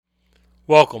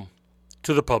Welcome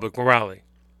to the Public Morality.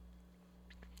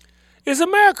 Is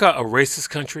America a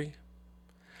racist country?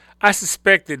 I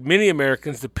suspect that many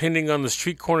Americans, depending on the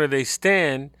street corner they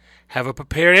stand, have a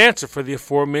prepared answer for the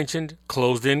aforementioned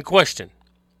closed-end question.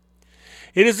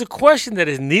 It is a question that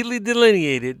is neatly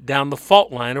delineated down the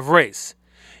fault line of race.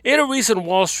 In a recent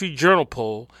Wall Street Journal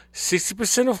poll,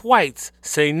 60% of whites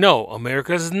say no,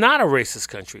 America is not a racist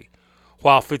country,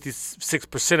 while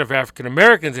 56% of African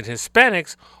Americans and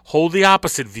Hispanics hold the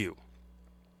opposite view.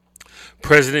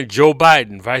 President Joe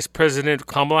Biden, Vice President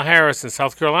Kamala Harris, and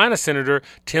South Carolina Senator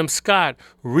Tim Scott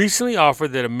recently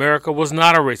offered that America was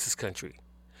not a racist country.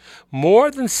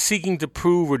 More than seeking to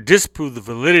prove or disprove the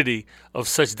validity of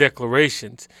such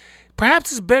declarations,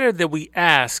 perhaps it's better that we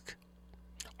ask,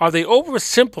 are they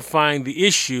oversimplifying the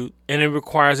issue and it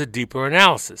requires a deeper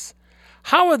analysis?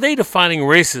 How are they defining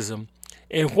racism,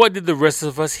 and what did the rest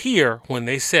of us hear when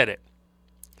they said it?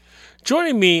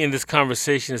 Joining me in this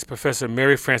conversation is Professor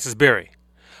Mary Frances Berry.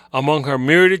 Among her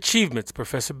myriad achievements,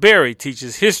 Professor Berry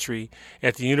teaches history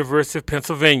at the University of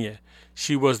Pennsylvania.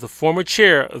 She was the former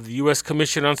chair of the U.S.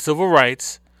 Commission on Civil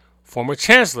Rights, former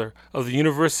chancellor of the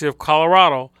University of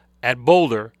Colorado at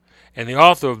Boulder, and the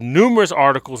author of numerous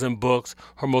articles and books,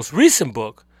 her most recent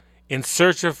book, In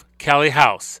Search of Callie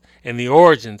House and the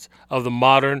Origins of the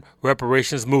Modern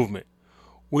Reparations Movement.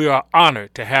 We are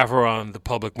honored to have her on the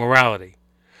Public Morality.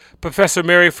 Professor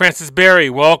Mary Frances Berry,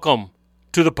 welcome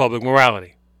to the Public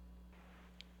Morality.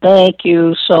 Thank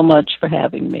you so much for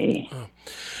having me.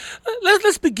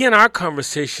 Let's begin our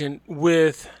conversation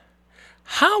with,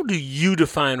 how do you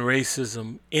define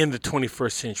racism in the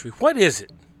 21st century? What is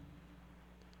it?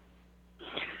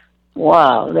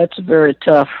 Wow, that's a very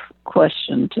tough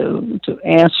question to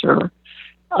answer.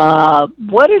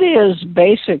 What it is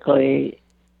basically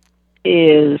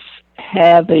is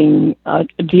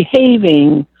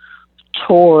behaving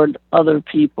toward other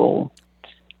people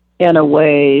in a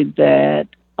way that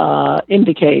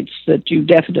indicates that you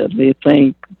definitely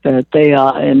think that they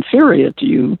are inferior to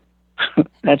you.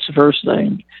 That's the first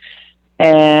thing.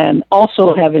 And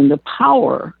also having the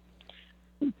power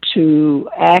to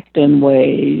act in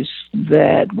ways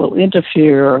that will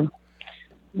interfere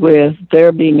with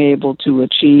their being able to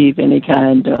achieve any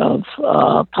kind of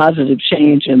positive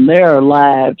change in their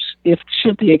lives, if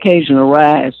should the occasion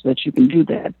arise that you can do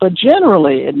that. But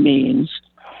generally it means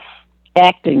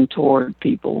acting toward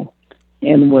people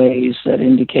in ways that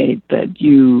indicate that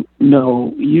you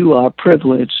know you are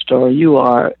privileged or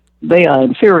they are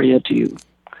inferior to you,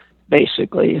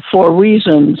 basically, for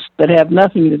reasons that have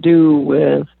nothing to do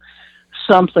with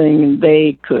something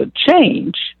they could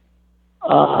change.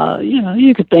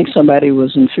 You could think somebody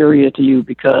was inferior to you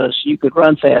because you could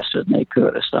run faster than they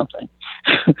could or something.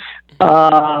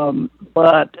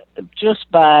 But just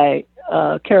by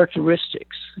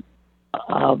characteristics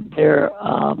of their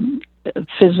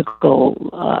physical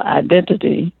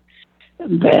identity,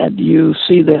 that you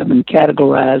see them and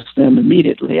categorize them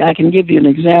immediately. I can give you an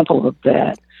example of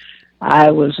that.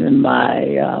 I was in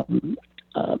my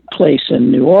place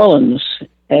in New Orleans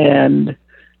and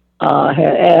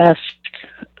had asked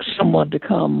someone to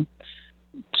come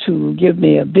to give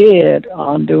me a bid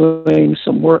on doing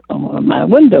some work on my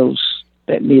windows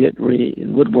that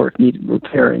woodwork needed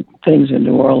repairing. Things in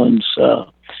New Orleans,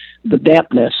 the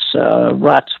dampness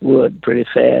rots wood pretty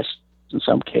fast in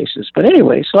some cases. But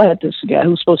anyway, so I had this guy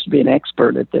who was supposed to be an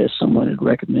expert at this. Someone had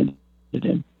recommended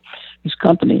him, his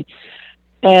company.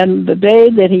 And the day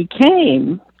that he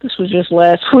came, this was just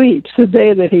last week, the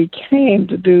day that he came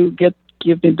to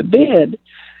give me the bid,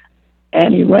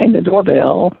 and he rang the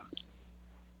doorbell,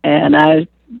 and I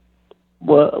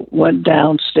went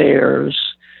downstairs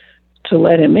to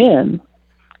let him in.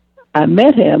 I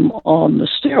met him on the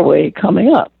stairway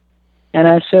coming up. And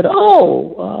I said,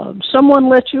 someone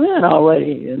let you in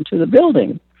already into the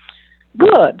building.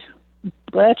 Good.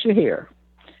 Glad you're here.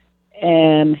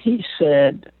 And he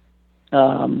said,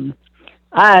 I'm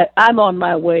on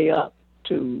my way up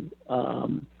to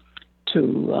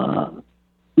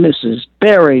Mrs.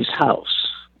 Berry's house,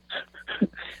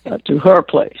 to her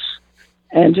place,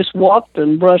 and just walked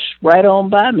and brushed right on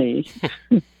by me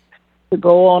to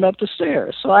go on up the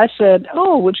stairs. So I said,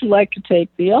 would you like to take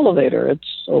the elevator?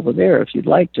 It's over there if you'd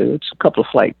like to. It's a couple of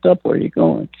flights up. Where are you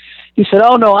going? He said,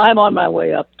 no, I'm on my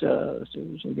way up to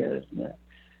get it.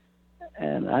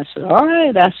 And I said, all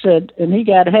right. I said, and he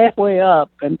got halfway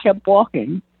up and kept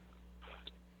walking.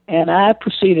 And I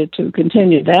proceeded to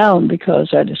continue down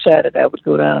because I decided I would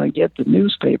go down and get the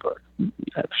newspaper.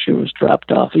 I'm sure it was dropped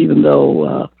off, even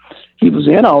though he was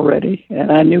in already,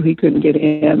 and I knew he couldn't get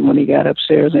in when he got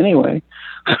upstairs anyway,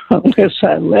 unless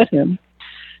I let him.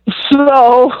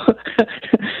 So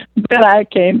And I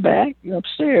came back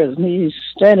upstairs, and he's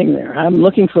standing there. I'm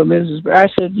looking for Mrs. Bear. I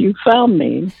said, "You found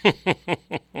me.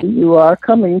 You are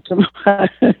coming to my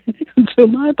to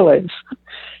my place."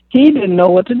 He didn't know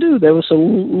what to do. There was a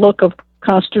look of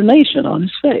consternation on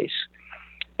his face.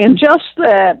 In just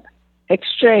that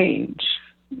exchange,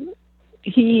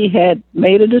 he had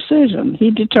made a decision.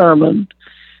 He determined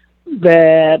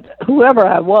that whoever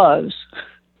I was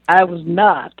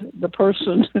not the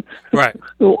person right.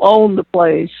 who owned the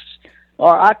place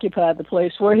or occupied the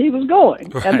place where he was going.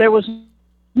 Right. And there was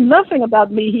nothing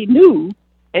about me he knew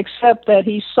except that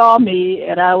he saw me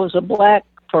and I was a black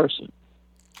person.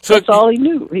 So that's all he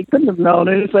knew. He couldn't have known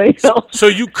anything else. So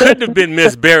you couldn't have been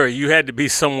Miss Berry. You had to be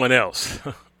someone else.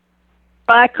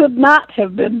 I could not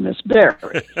have been Miss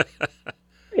Berry.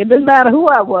 It didn't matter who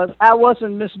I was. I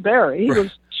wasn't Miss Berry. He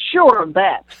was sure of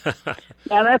that.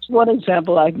 Now, that's one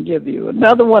example I can give you.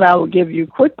 Another one I will give you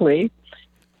quickly,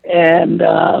 and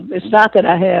it's not that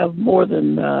I have more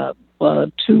than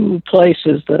 2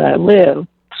 places that I live,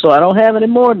 so I don't have any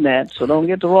more than that, so don't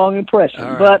get the wrong impression.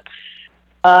 Right. But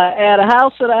at a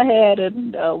house that I had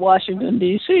in Washington,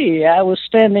 D.C., I was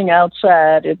standing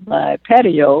outside in my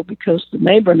patio because the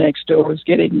neighbor next door was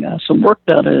getting some work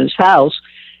done in his house,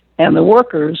 and the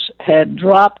workers had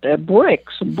dropped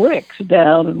some bricks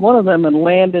down, and one of them had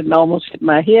landed and almost hit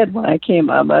my head when I came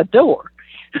out my door.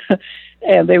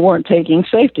 And they weren't taking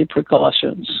safety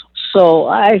precautions. So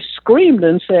I screamed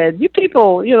and said, "You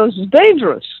people, this is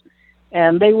dangerous."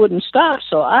 And they wouldn't stop.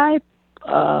 So I,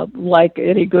 like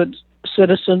any good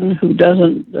citizen who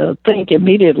doesn't think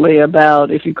immediately about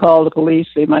if you call the police,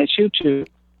 they might shoot you,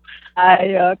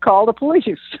 I called the police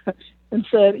and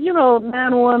said,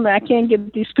 911, I can't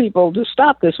get these people to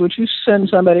stop this. Would you send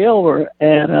somebody over?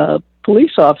 And a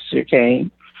police officer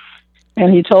came,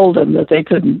 and he told them that they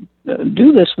couldn't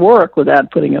do this work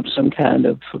without putting up some kind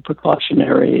of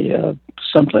precautionary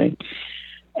something.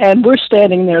 And we're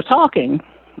standing there talking,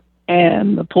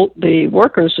 and the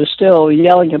workers are still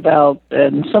yelling about,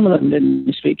 and some of them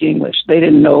didn't speak English. They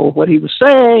didn't know what he was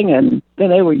saying, and then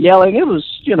they were yelling. It was,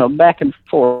 back and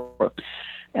forth.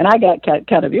 And I got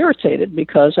kind of irritated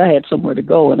because I had somewhere to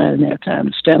go, and I didn't have time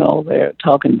to stand all there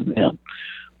talking to them.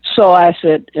 So I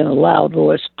said in a loud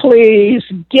voice, "Please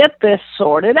get this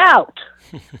sorted out."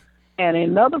 And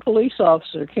another police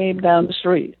officer came down the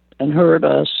street and heard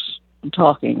us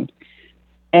talking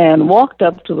and walked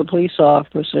up to the police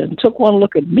officer and took one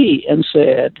look at me and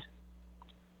said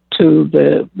to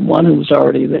the one who was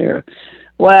already there,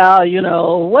 "Well,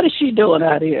 what is she doing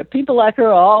out here? People like her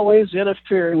are always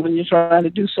interfering when you're trying to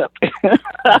do something."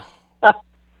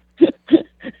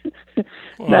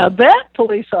 Now, that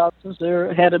police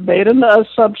officer had made an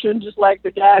assumption, just like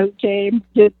the guy who came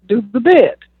to do the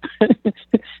bid,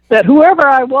 that whoever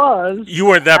I was, you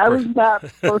weren't that person. I was not the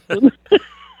person.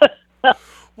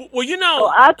 Well,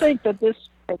 So I think that this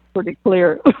is pretty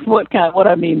clear what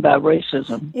I mean by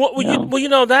racism.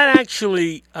 That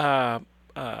actually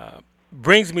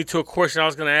brings me to a question I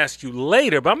was going to ask you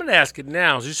later, but I'm going to ask it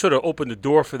now. So you sort of opened the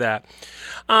door for that.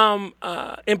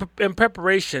 In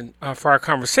preparation for our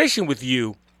conversation with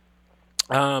you,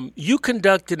 you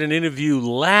conducted an interview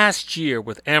last year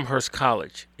with Amherst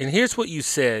College, and here's what you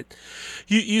said.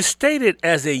 You stated,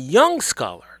 as a young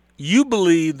scholar, you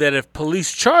believe that if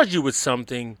police charge you with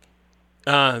something,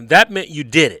 that meant you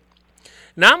did it.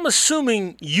 Now, I'm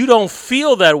assuming you don't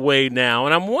feel that way now,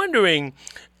 and I'm wondering,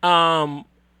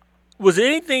 was there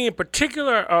anything in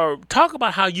particular, or talk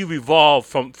about how you've evolved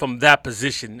from that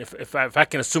position, if I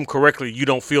can assume correctly, you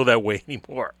don't feel that way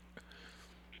anymore.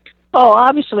 Oh,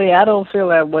 obviously, I don't feel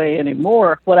that way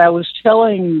anymore. What I was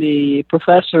telling the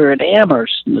professor at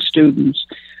Amherst and the students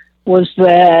was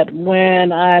that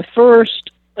when I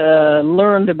first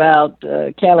learned about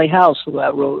Callie House, who I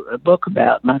wrote a book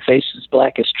about, My Face is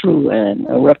Black is True, and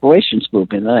a reparations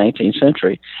movement in the 19th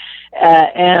century,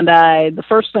 and the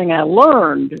first thing I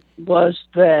learned was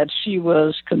that she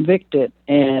was convicted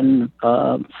in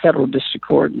federal district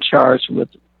court and charged with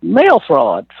mail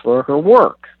fraud for her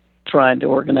work trying to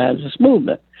organize this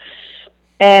movement.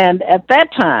 And at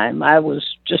that time, I was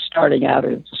just starting out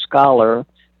as a scholar.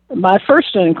 My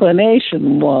first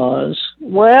inclination was,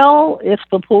 well, if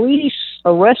the police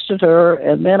arrested her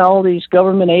and then all these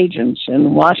government agents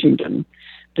in Washington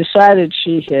decided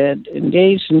she had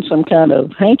engaged in some kind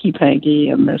of hanky-panky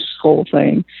in this whole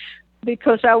thing,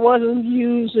 because I wasn't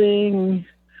using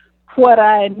what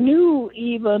I knew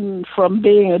even from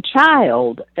being a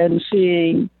child and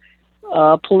seeing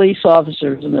police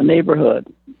officers in the neighborhood,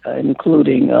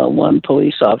 including one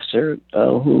police officer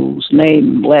whose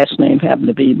last name happened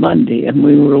to be Monday. And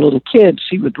when we were little kids,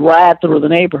 he would ride through the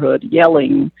neighborhood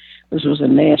yelling. This was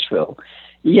in Nashville,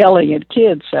 yelling at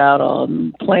kids out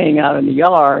on playing out in the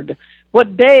yard.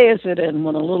 What day is it? And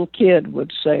when a little kid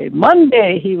would say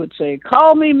Monday, he would say,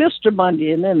 "Call me Mr.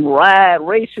 Monday," and then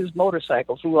race his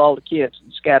motorcycle through all the kids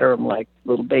and scatter them like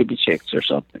little baby chicks or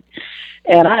something.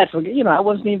 And I forget, I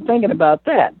wasn't even thinking about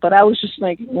that, but I was just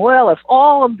thinking, well, if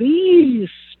all of these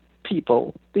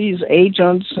people, these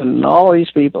agents and all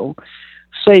these people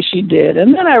say she did,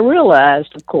 and then I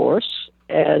realized, of course,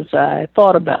 as I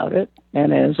thought about it,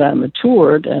 and as I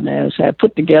matured, and as I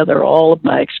put together all of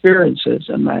my experiences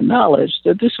and my knowledge,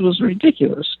 that this was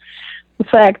ridiculous. The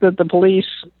fact that the police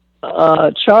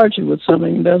charge you with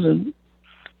something doesn't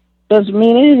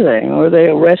mean anything, or they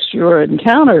arrest you or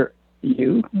encounter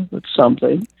you with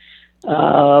something.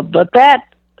 But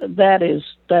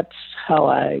that's how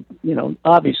I,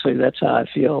 obviously that's how I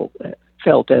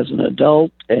felt as an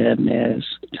adult, and as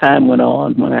time went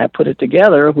on when I put it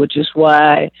together, which is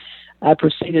why I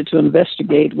proceeded to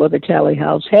investigate whether Callie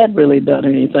House had really done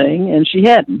anything, and she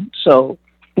hadn't. So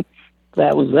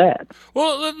that was that.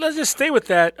 Well, let's just stay with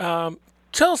that.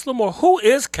 Tell us a little more. Who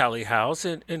is Callie House,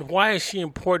 and why is she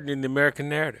important in the American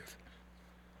narrative?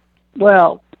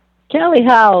 Well, Callie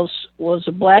House was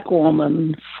a black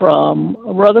woman from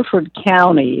Rutherford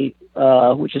County,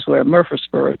 which is where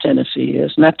Murfreesboro, Tennessee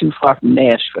is, not too far from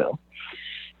Nashville.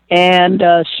 And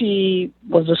she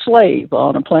was a slave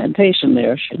on a plantation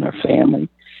there, she and her family.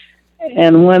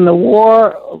 And when the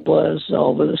war was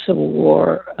over, the Civil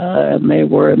War, and they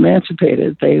were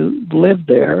emancipated, they lived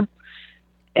there.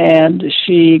 And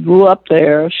she grew up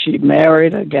there. She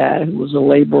married a guy who was a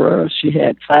laborer. She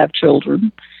had 5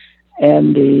 children.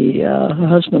 And her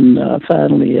husband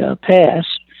finally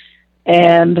passed.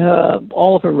 And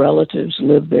all of her relatives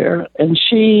lived there. And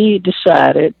she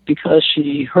decided, because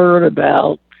she heard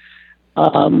about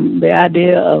the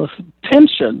idea of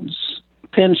pensions,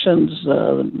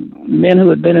 men who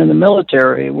had been in the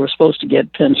military were supposed to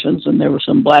get pensions, and there were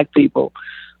some black people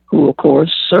who, of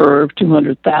course, served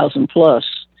 200,000 plus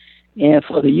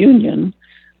for the Union,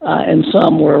 and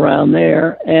some were around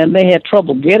there, and they had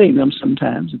trouble getting them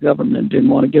sometimes. The government didn't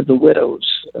want to give the widows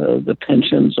the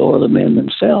pensions or the men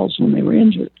themselves when they were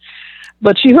injured.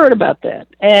 But she heard about that,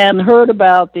 and heard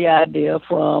about the idea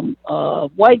from a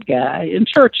white guy in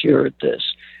church here at this,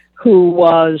 who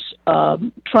was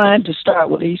trying to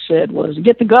start what he said was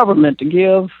get the government to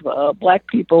give black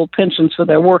people pensions for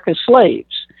their work as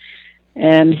slaves.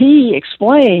 And he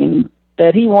explained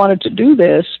that he wanted to do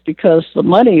this because the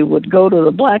money would go to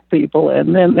the black people,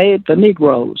 and then the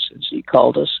Negroes, as he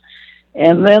called us,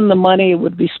 and then the money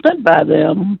would be spent by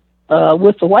them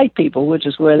with the white people, which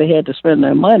is where they had to spend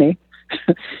their money.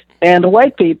 And the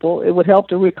white people, it would help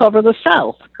to recover the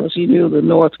South, because he knew the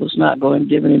North was not going to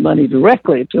give any money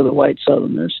directly to the white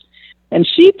Southerners. And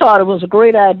she thought it was a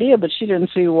great idea, but she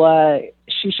didn't see why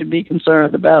she should be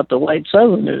concerned about the white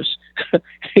Southerners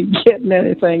getting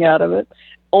anything out of it,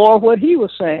 or what he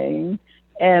was saying.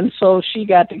 And so she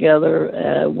got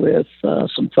together with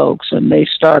some folks, and they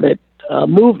started a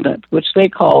movement, which they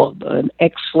called an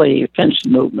ex-slave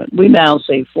pension movement. We now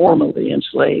say formerly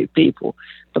enslaved people,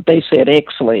 but they said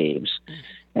ex-slaves.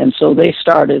 And so they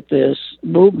started this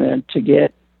movement to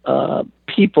get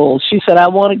people. She said, I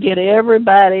want to get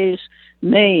everybody's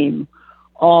name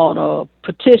on a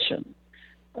petition,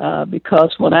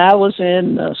 because when I was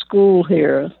in school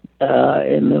here,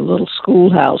 in the little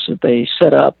schoolhouse that they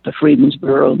set up, the Freedmen's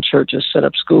Bureau and churches set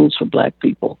up schools for black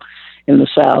people in the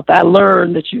South, I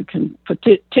learned that you can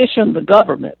petition the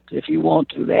government if you want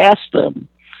to ask them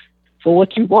for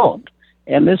what you want.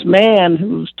 And this man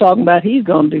who's talking about he's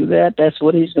going to do that, that's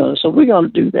what he's going to. So we're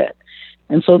going to do that.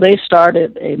 And so they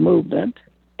started a movement,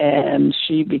 and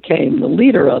she became the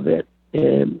leader of it.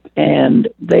 And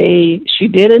she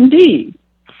did indeed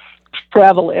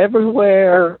travel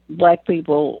everywhere black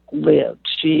people lived.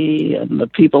 She and the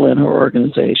people in her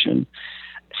organization,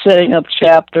 setting up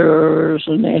chapters,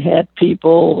 and they had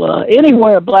people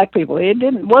anywhere black people.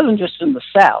 Wasn't just in the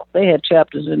South. They had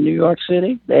chapters in New York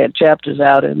City. They had chapters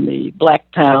out in the black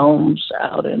towns,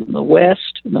 out in the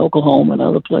West, in Oklahoma and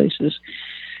other places.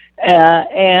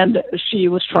 And she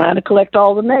was trying to collect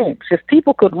all the names. If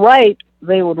people could write,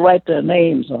 they would write their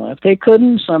names on it. If they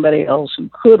couldn't, somebody else who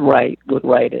could write would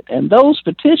write it. And those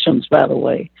petitions, by the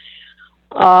way,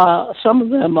 some of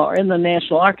them are in the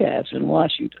National Archives in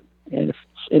Washington. And if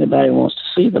anybody wants to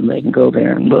see them, they can go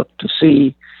there and look to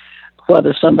see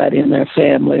whether somebody in their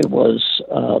family was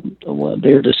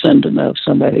their descendant of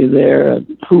somebody there,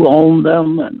 who owned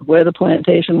them, and where the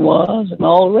plantation was, and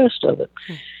all the rest of it.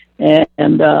 And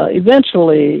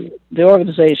eventually, the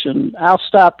organization, I'll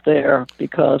stop there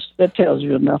because that tells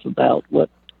you enough about what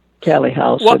Callie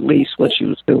House, at least what she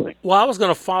was doing. Well, I was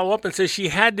going to follow up and say she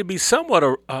had to be somewhat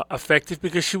effective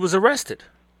because she was arrested.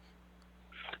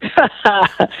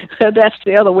 That's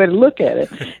the other way to look at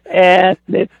it. And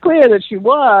it's clear that she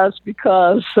was,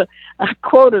 because I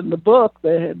quoted in the book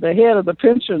the head of the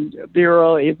Pension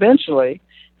Bureau eventually.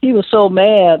 He was so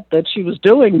mad that she was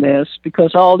doing this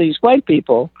because all these white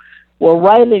people were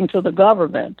writing to the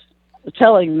government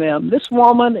telling them, this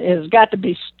woman has got to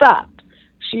be stopped.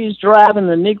 She's driving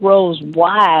the Negroes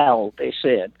wild, they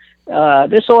said.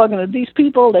 These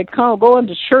people, they go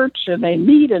into church and they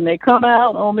meet and they come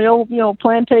out on the old,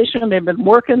 plantation. They've been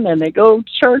working and they go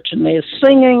to church and they're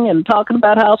singing and talking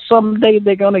about how someday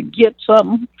they're going to get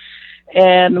something.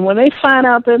 And when they find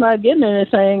out they're not getting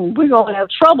anything, we're going to have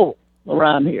trouble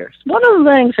around here. One of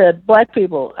the things that black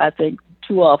people, I think,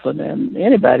 too often, and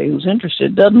anybody who's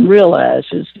interested doesn't realize,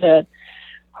 is that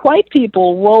white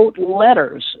people wrote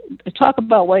letters. Talk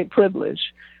about white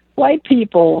privilege. White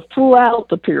people throughout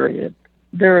the period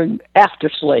after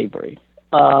slavery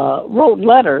wrote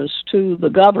letters to the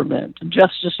government,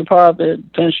 Justice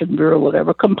Department, Pension Bureau,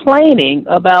 whatever, complaining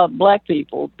about black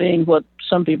people being what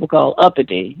some people call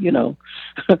uppity,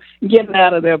 getting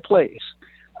out of their place.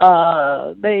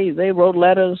 They wrote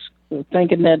letters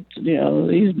thinking that,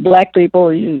 these black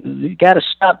people, you got to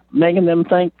stop making them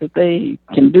think that they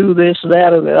can do this,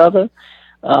 that, or the other.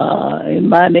 In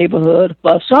my neighborhood,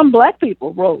 but some black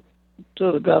people wrote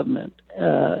to the government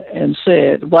and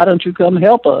said, why don't you come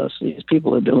help us? These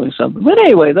people are doing something. But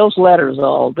anyway, those letters are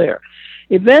all there.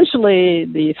 Eventually,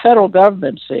 the federal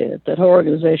government said that her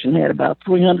organization had about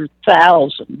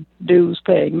 300,000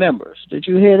 dues-paying members. Did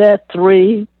you hear that?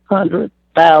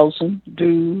 300,000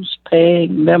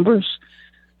 dues-paying members?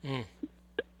 Mm.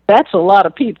 That's a lot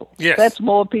of people. Yes. That's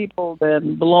more people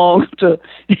than belong to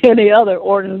any other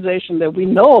organization that we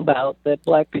know about that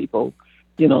black people,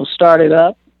 started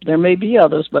up. There may be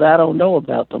others, but I don't know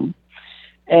about them.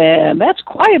 And that's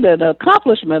quite an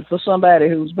accomplishment for somebody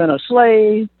who's been a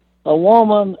slave, a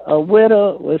woman, a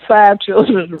widow with 5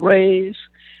 children to raise,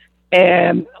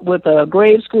 and with a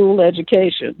grade school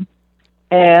education,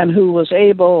 and who was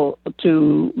able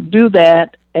to do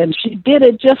that. And she did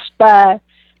it just by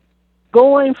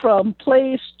going from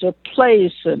place to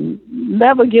place and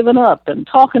never giving up and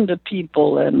talking to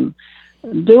people and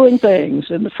doing things.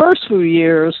 In the first few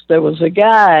years, there was a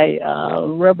guy,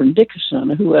 Reverend Dickerson,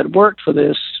 who had worked for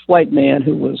this white man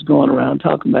who was going around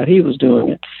talking about he was doing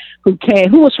it,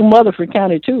 who was from Rutherford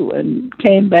County too, and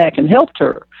came back and helped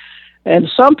her. And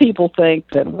some people think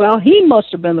that, well, he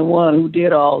must have been the one who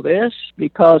did all this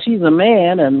because he's a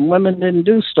man and women didn't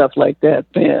do stuff like that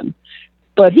then.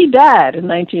 But he died in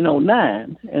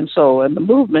 1909, and the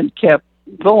movement kept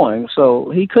going, so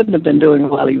he couldn't have been doing it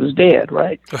while he was dead,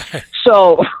 right?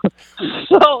 So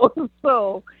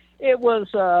it was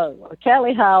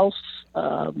Callie House.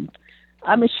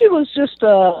 She was just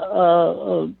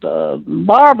a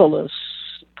marvelous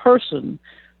person,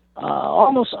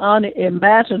 almost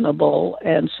unimaginable,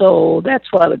 and so that's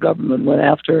why the government went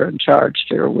after her and charged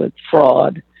her with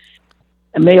fraud.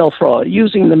 Mail fraud,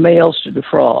 using the mails to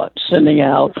defraud, sending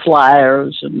out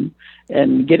flyers and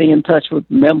getting in touch with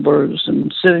members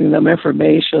and sending them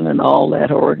information and all that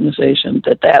organization,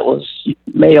 that was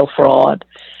mail fraud.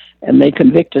 And they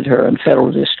convicted her in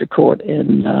federal district court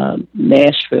in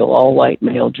Nashville, all-white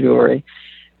male jury,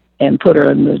 and put her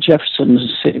in the Jefferson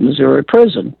City, Missouri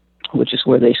prison, which is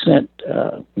where they sent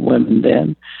women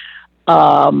then.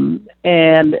 And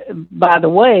by the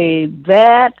way,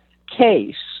 that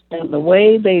case, and the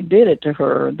way they did it to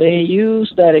her, they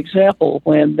used that example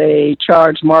when they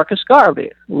charged Marcus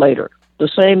Garvey later. The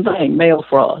same thing, mail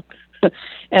fraud.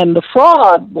 And the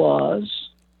fraud was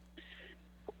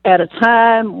at a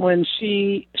time when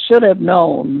she should have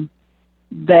known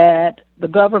that the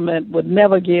government would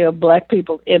never give black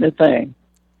people anything.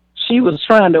 She was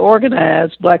trying to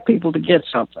organize black people to get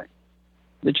something.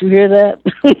 Did you hear that?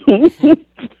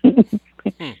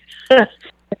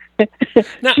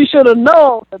 Now, she should have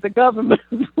known that the government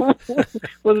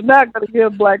was not going to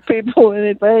give black people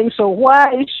anything. So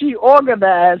why is she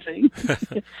organizing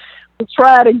to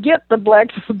try to get the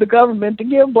government to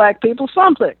give black people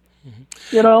something?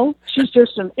 She's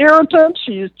just an irritant.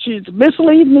 She's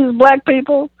misleading these black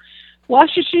people. Why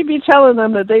should she be telling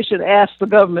them that they should ask the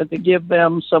government to give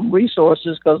them some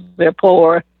resources because they're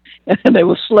poor and they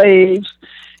were slaves?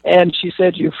 And she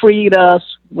said, "You freed us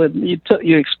when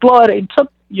you exploited,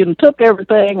 took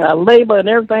everything, our labor and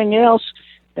everything else,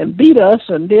 and beat us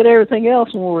and did everything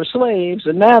else when we were slaves.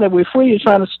 And now that we're free, you're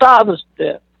trying to starve us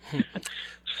to death.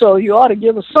 So you ought to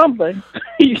give us something.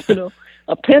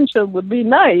 A pension would be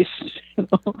nice."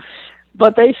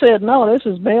 But they said, no, this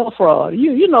is mail fraud.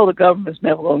 You know the government's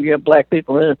never going to give black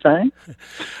people anything.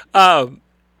 Um,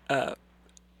 uh,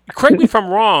 Correct me if I'm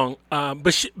wrong,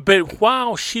 but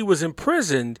while she was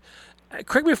imprisoned,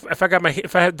 correct me if I got my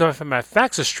if my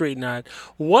facts are straightened out.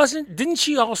 Didn't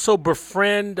she also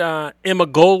befriend Emma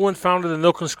Goldwyn, founder of the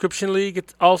No Conscription League,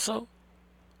 also?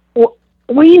 Well,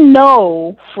 we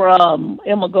know from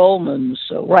Emma Goldman's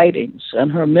writings and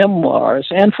her memoirs,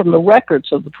 and from the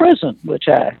records of the prison, which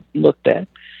I looked at,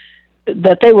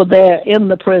 that they were there in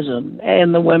the prison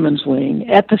and the women's wing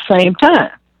at the same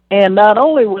time. And not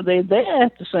only were they there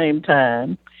at the same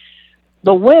time,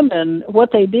 the women,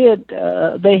 what they did,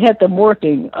 they had them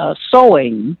working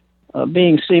sewing,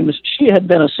 being seamstress. She had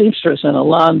been a seamstress and a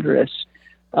laundress,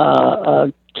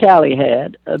 Callie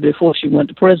had, before she went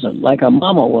to prison, like her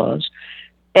mama was.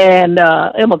 And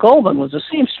Emma Goldman was a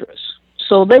seamstress.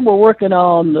 So they were working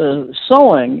on the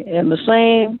sewing in the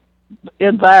same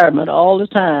environment all the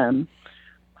time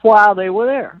while they were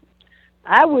there.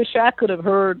 I wish I could have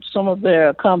heard some of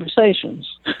their conversations,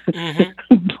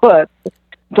 but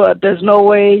there's no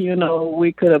way,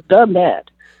 we could have done that.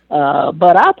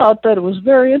 But I thought that it was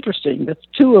very interesting that the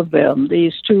two of them,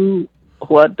 these two,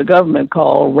 what the government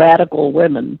called radical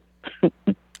women,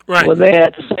 right, were there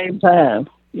at the same time.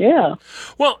 Yeah.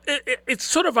 Well, it's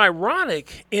sort of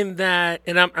ironic in that,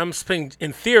 and I'm saying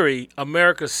in theory,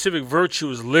 America's civic virtue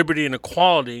is liberty and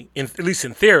equality, at least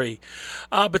in theory.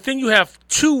 But then you have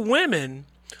two women,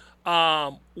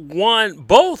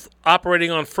 both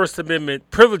operating on First Amendment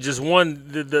privileges. One,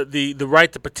 the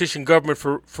right to petition government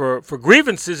for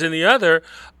grievances, and the other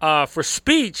for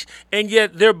speech. And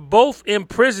yet they're both in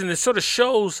prison. It sort of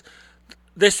shows.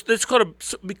 This sort of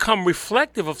become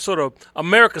reflective of sort of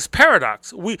America's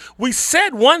paradox. We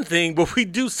said one thing, but we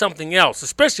do something else,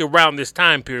 especially around this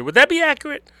time period. Would that be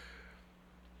accurate?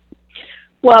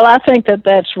 Well, I think that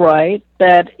that's right.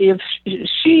 That if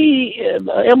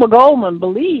Emma Goldman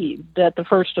believed that the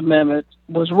First Amendment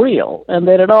was real and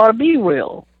that it ought to be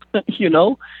real,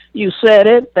 you said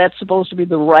it. That's supposed to be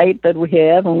the right that we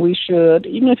have, and we should,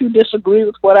 even if you disagree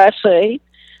with what I say,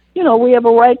 we have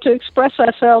a right to express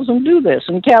ourselves and do this.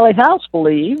 And Callie House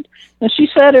believed, and she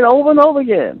said it over and over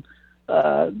again.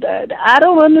 That I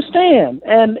don't understand.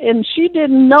 And she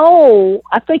didn't know,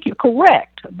 I think you're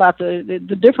correct, about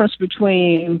the difference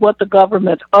between what the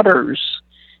government utters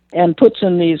and puts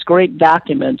in these great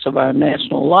documents of our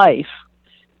national life,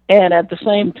 and at the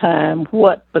same time,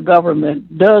 what the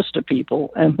government does to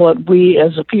people and what we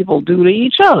as a people do to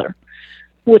each other.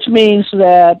 Which means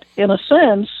that, in a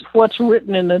sense, what's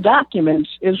written in the documents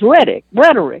is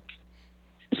rhetoric,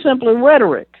 simply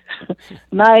rhetoric,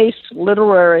 nice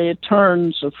literary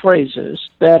turns of phrases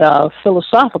that are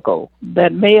philosophical,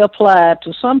 that may apply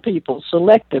to some people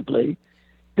selectively,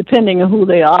 depending on who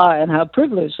they are and how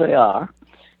privileged they are,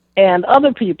 and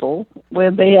other people,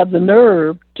 when they have the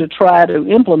nerve to try to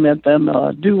implement them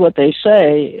or do what they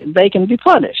say, they can be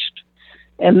punished.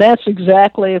 And that's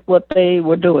exactly what they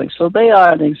were doing. So they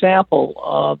are an example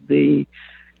of the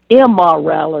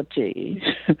immorality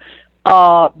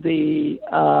of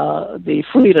the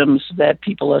freedoms that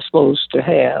people are supposed to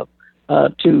have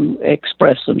to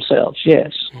express themselves.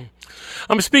 Yes.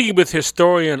 I'm speaking with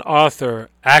historian, author,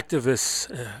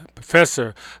 activist,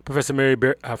 Professor Mary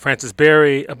Frances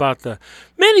Berry about the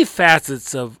many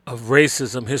facets of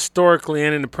racism historically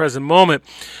and in the present moment.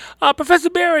 Professor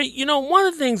Berry, one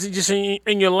of the things that just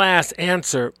in your last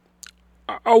answer,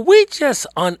 are we just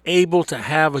unable to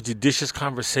have a judicious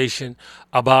conversation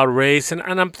about race? And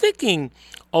I'm thinking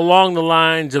along the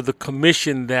lines of the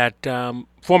commission that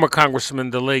former Congressman,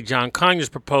 the late John Conyers,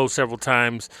 proposed several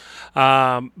times,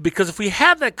 because if we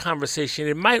have that conversation,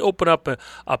 it might open up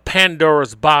a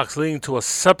Pandora's box leading to a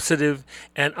substantive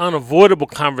and unavoidable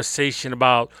conversation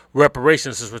about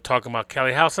reparations, as we're talking about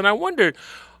Callie House. And I wondered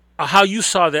how you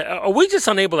saw that. Are we just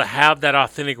unable to have that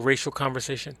authentic racial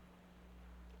conversation?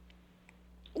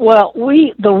 Well,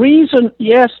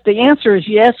 the answer is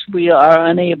yes, we are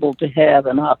unable to have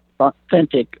an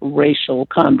authentic racial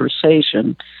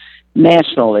conversation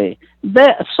nationally.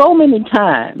 So many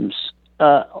times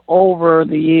over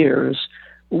the years,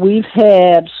 we've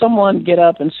had someone get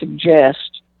up and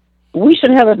suggest we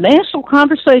should have a national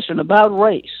conversation about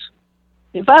race.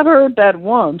 If I've heard that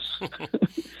once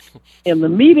in the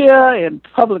media, in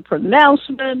public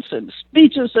pronouncements, and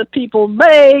speeches that people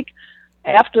make,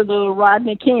 after the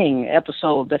Rodney King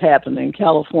episode that happened in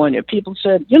California, people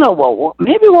said, well,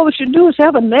 maybe what we should do is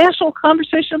have a national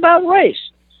conversation about race.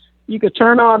 You could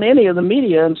turn on any of the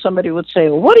media and somebody would say,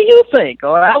 well, what do you think?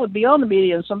 Or I would be on the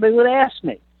media and somebody would ask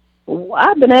me. Well,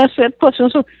 I've been asked that question.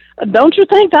 So Don't you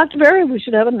think, Dr. Berry, we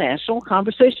should have a national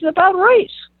conversation about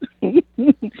race?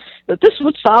 That this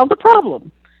would solve the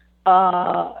problem.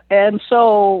 And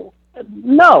so,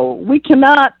 no, we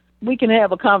cannot. We can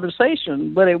have a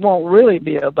conversation, but it won't really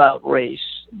be about race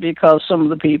because some of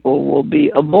the people will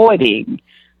be avoiding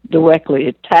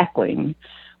directly tackling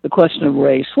the question of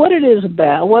race. What it is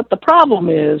about, what the problem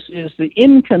is the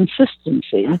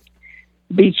inconsistency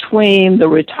between the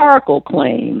rhetorical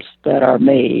claims that are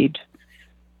made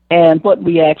and what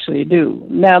we actually do.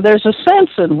 Now, there's a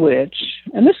sense in which,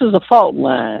 and this is a fault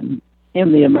line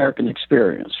in the American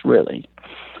experience, really.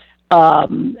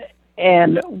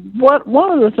 And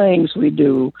one of the things we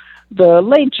do, the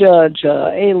late Judge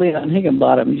A. Leon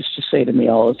Higginbottom used to say to me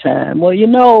all the time, well, you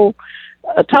know,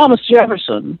 Thomas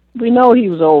Jefferson, we know he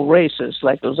was old racist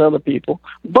like those other people,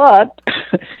 but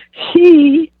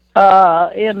he,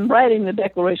 in writing the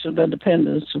Declaration of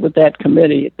Independence with that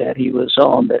committee that he was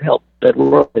on that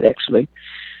wrote it actually,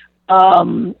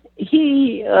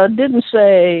 he didn't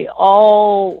say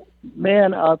all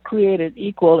men are created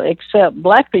equal except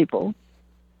black people,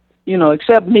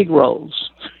 except Negroes,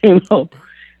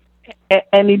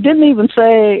 And he didn't even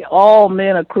say all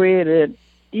men are created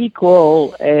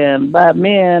equal, and by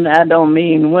men, I don't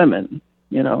mean women.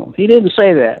 He didn't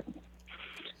say that.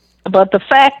 But the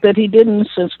fact that he didn't,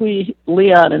 since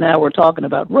Leon and I were talking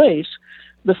about race,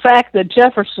 the fact that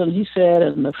Jefferson, he said,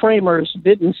 and the framers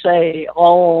didn't say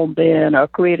all men are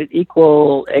created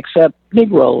equal except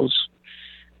Negroes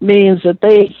means that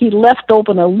he left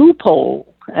open a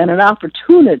loophole and an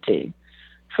opportunity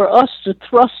for us to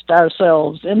thrust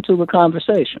ourselves into the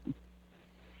conversation.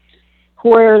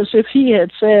 Whereas if he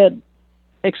had said,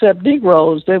 except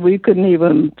Negroes, then we couldn't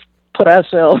even put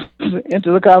ourselves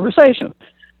into the conversation.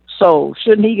 So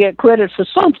shouldn't he get credit for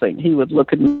something? He would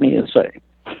look at me and say.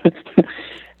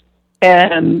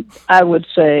 And I would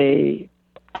say,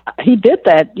 he did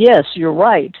that, yes, you're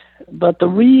right. But the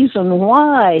reason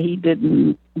why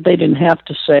they didn't have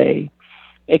to say,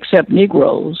 except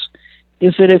Negroes,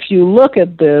 is that if you look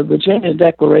at the Virginia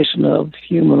Declaration of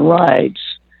Rights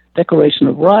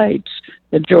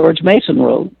that George Mason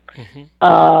wrote,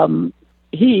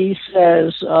 he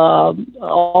says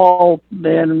all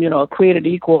men, are created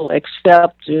equal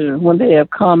except when they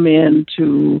have come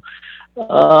into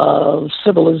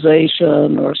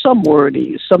civilization, or some word,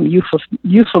 some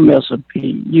euphemism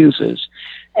he uses.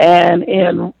 And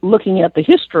in looking at the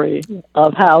history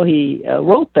of how he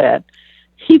wrote that,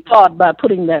 he thought by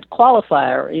putting that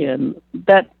qualifier in,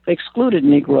 that excluded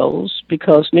Negroes,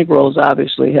 because Negroes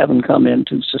obviously haven't come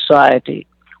into society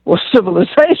or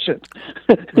civilization.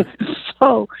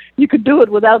 So you could do it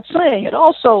without saying it.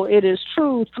 Also, it is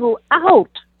true throughout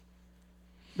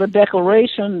the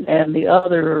Declaration and the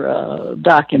other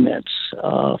documents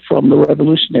from the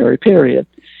Revolutionary period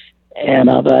and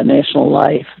of our national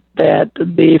life that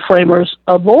the framers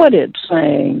avoided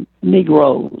saying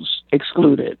Negroes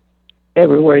excluded.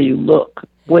 Everywhere you look,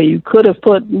 where you could have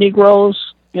put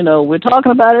Negroes, we're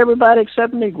talking about everybody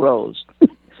except Negroes.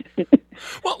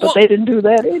 But they didn't do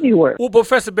that anywhere. Well,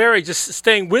 Professor Berry, just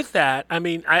staying with that, I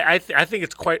mean, I think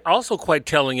it's quite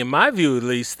telling, in my view at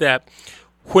least, that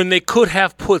when they could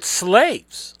have put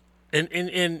slaves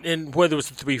in whether it was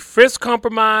the Three-Fifths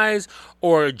Compromise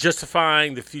or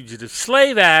justifying the Fugitive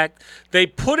Slave Act, they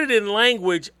put it in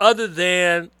language other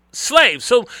than slaves.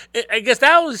 So I guess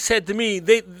that always said to me,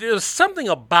 there's something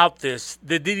about this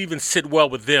that didn't even sit well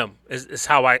with them, is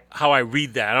how I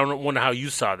read that. I don't wonder how you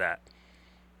saw that.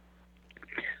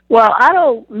 Well, I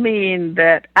don't mean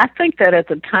that. I think that at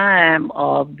the time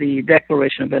of the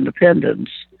Declaration of Independence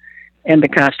and the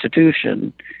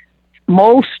Constitution,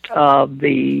 most of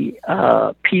the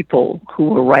people who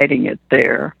were writing it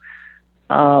there,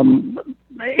 some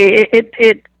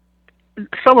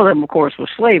of them, of course, were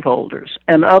slaveholders,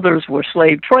 and others were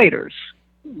slave traders,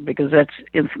 because that's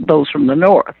those from the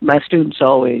North. My students are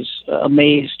always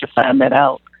amazed to find that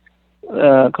out,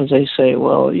 because they say,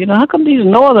 well, how come these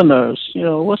Northerners,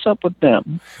 what's up with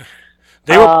them?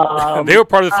 They were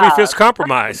part of the Three-Fifths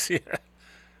Compromise. Yeah.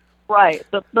 Right.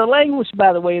 The language,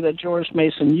 by the way, that George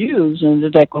Mason used in the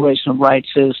Declaration of Rights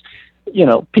is,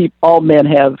 all men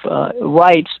have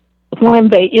rights when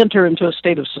they enter into a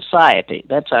state of society.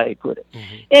 That's how he put it.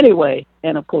 Mm-hmm. Anyway,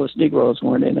 and of course, Negroes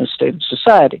weren't in a state of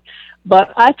society.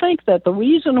 But I think that the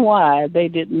reason why they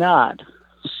did not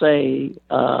say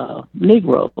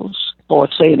Negroes or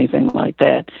say anything like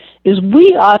that is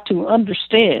we ought to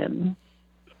understand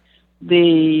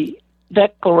the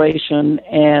Declaration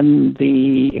and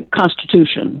the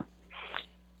Constitution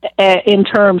in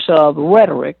terms of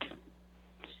rhetoric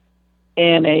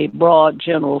and a broad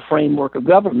general framework of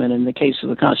government in the case of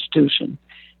the Constitution,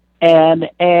 and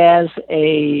as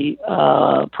a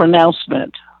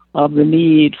pronouncement of the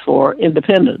need for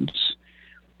independence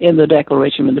in the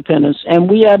Declaration of Independence. And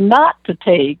we are not to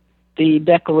take the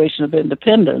Declaration of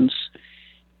Independence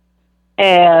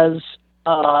as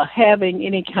having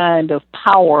any kind of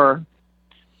power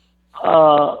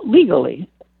legally.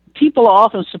 People are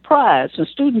often surprised, and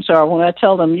students are, when I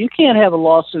tell them, you can't have a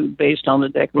lawsuit based on the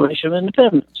Declaration of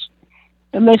Independence.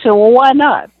 And they say, well, why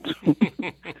not?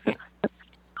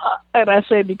 And I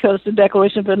say, because the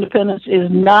Declaration of Independence is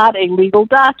not a legal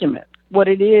document. What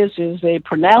it is a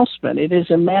pronouncement. It is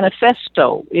a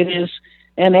manifesto. It is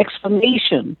an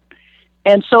explanation.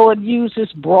 And so it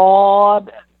uses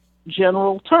broad,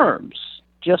 general terms,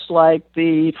 just like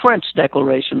the French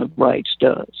Declaration of Rights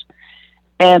does.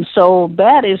 And so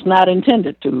that is not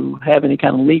intended to have any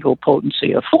kind of legal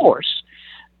potency or force.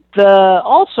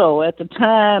 Also, at the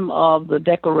time of the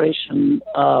Declaration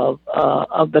of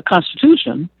the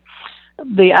Constitution,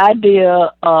 the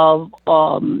idea of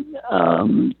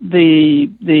the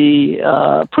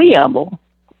preamble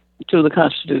to the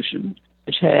Constitution,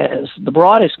 which has the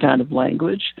broadest kind of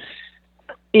language,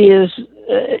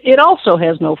 it also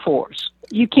has no force.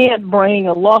 You can't bring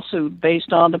a lawsuit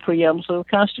based on the preamble to the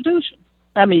Constitution.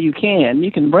 I mean, you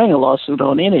can bring a lawsuit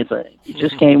on anything. You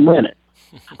just can't win it.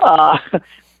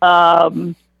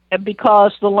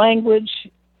 Because the language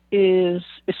is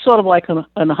sort of like an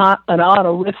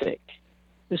honorific.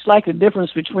 It's like the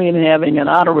difference between having an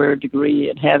honorary degree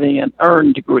and having an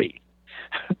earned degree,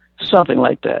 something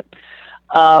like that.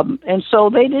 And so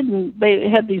they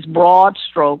had these broad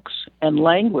strokes and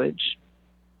language.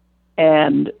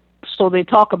 And so they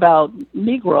talk about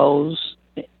Negroes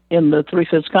in the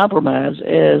Three-Fifths Compromise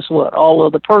as what? All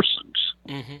other persons.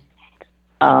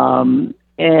 Mm-hmm.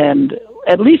 And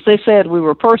at least they said we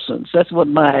were persons. That's what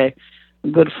my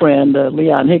good friend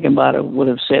Leon Higginbottom would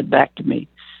have said back to me.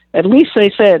 At least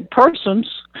they said persons.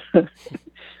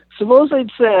 Suppose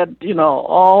they'd said,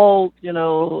 all,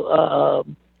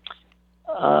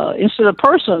 instead of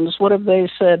persons, what if they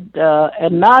said,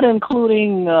 and not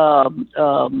including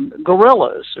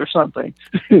gorillas or something,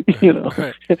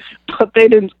 Right. But they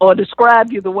didn't, or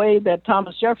describe you the way that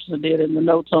Thomas Jefferson did in the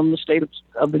Notes on the State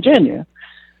of Virginia,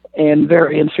 in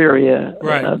very inferior,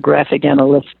 right. Graphic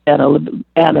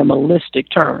animalistic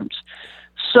terms.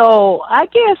 So I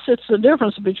guess it's the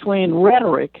difference between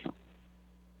rhetoric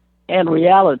and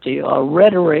reality, or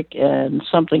rhetoric and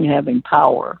something having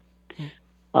power.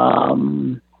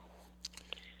 I'm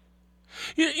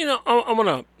going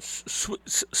to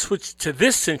switch to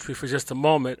this century for just a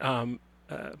moment. I'm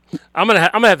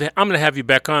gonna have you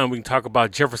back on. We can talk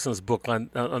about Jefferson's book on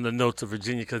the Notes of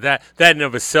Virginia, because that in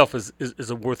of itself is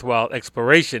a worthwhile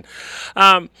exploration.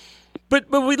 But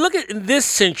we look at in this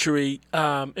century,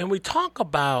 and we talk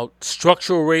about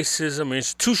structural racism,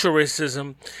 institutional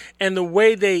racism, and the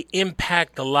way they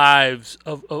impact the lives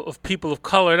of people of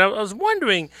color. And I was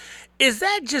wondering, is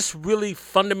that just really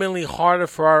fundamentally harder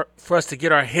for us to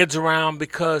get our heads around,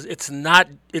 because it's not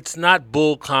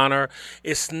Bull Connor,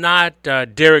 it's not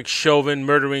Derek Chauvin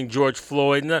murdering George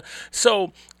Floyd.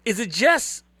 So is it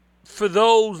just for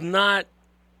those in the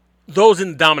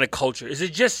dominant culture? Is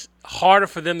it just harder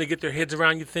for them to get their heads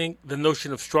around, you think, the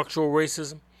notion of structural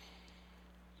racism?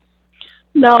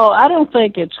 No, I don't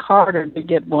think it's harder to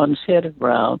get one's head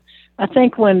around. I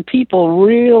think when people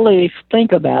really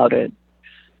think about it,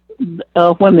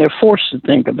 when they're forced to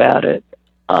think about it,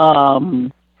 I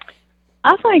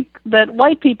think that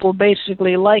white people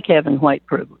basically like having white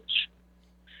privilege.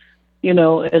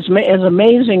 As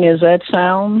amazing as that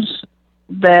sounds,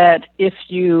 that if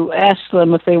you ask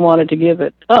them if they wanted to give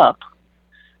it up,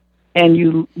 and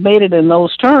you made it in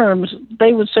those terms,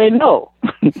 they would say no.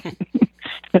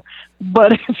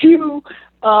 But if you,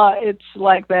 it's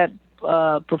like that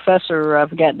professor,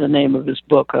 I've forgotten the name of his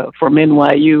book, from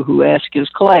NYU, who asked his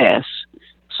class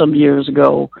some years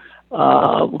ago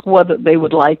whether they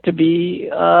would like to be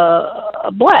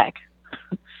black.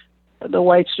 The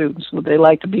white students, would they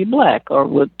like to be black,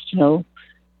 or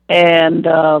and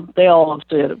they all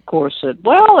said, of course,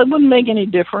 well, it wouldn't make any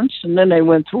difference. And then they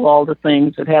went through all the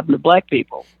things that happened to black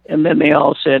people. And then they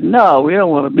all said, no, we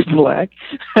don't want to be black.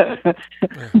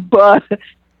 But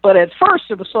at first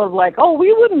it was sort of like, oh,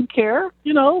 we wouldn't care.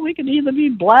 We could either be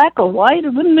black or white.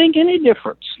 It wouldn't make any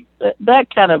difference. That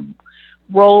kind of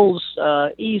rolls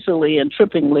easily and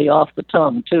trippingly off the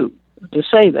tongue, too, to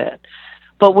say that.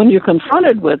 But when you're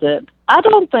confronted with it, I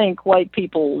don't think white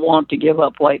people want to give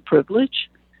up white privilege.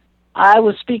 I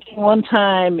was speaking one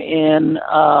time in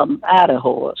Idaho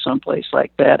or someplace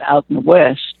like that out in the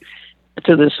West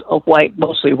to this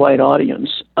mostly white audience.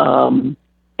 And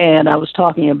and I was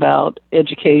talking about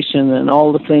education and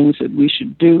all the things that we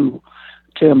should do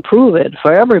to improve it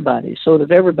for everybody so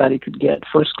that everybody could get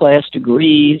first-class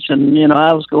degrees. And,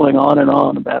 I was going on and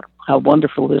on about how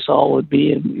wonderful this all would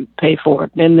be and you pay for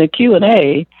it. And in the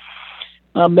Q&A,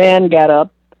 a man got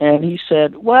up and he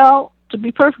said, well, to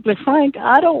be perfectly frank,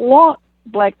 I don't want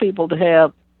black people to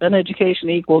have an education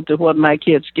equal to what my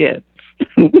kids get.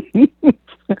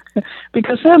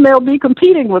 Because then they'll be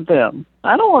competing with them.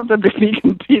 I don't want them to be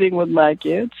competing with my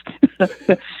kids.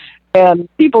 And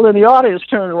people in the audience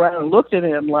turned around and looked at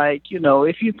him like,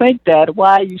 if you think that,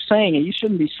 why are you saying it? You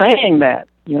shouldn't be saying that,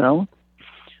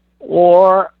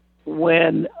 Or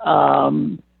when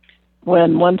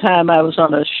one time I was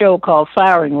on a show called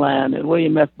Firing Line that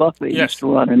William F. Buckley used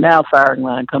to run, and now Firing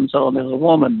Line comes on. There's a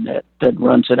woman that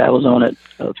runs it. I was on it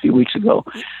a few weeks ago.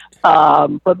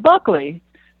 But Buckley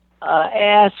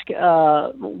asked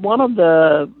one of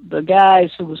the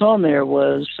guys who was on there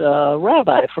was a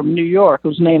rabbi from New York,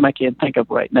 whose name I can't think of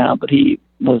right now, but he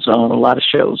was on a lot of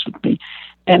shows with me.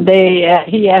 And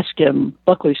he asked him,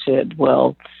 Buckley said,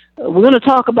 well, we're going to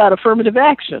talk about affirmative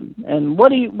action, and what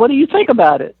do you think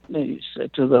about it? And he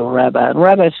said to the rabbi, and the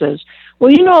rabbi says,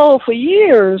 well, for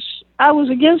years I was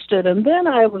against it, and then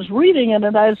I was reading it,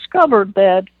 and I discovered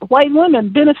that white women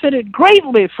benefited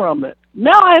greatly from it.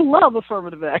 Now I love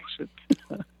affirmative action.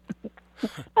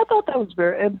 I thought that was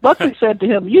and Buckley said to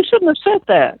him, you shouldn't have said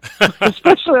that,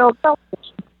 especially on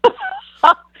television.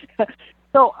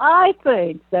 So I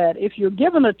think that if you're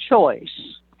given a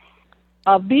choice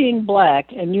of being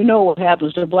black, and what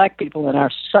happens to black people in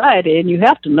our society, and you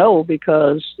have to know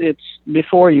because it's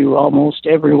before you almost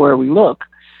everywhere we look,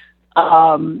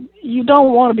 you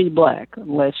don't want to be black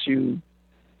unless you're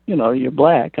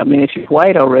black. I mean, if you're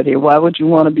white already, why would you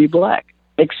want to be black?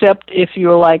 Except if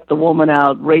you're like the woman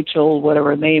out, Rachel,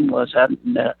 whatever her name was,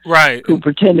 right, who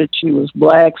pretended she was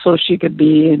black so she could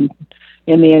be in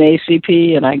the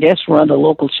NAACP and I guess run a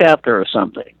local chapter or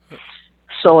something.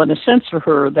 So in a sense for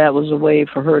her, that was a way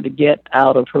for her to get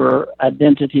out of her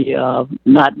identity of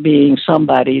not being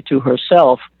somebody to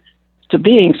herself to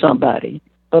being somebody.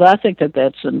 But I think that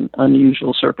that's an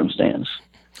unusual circumstance.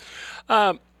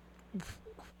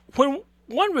 When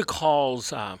one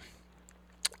recalls the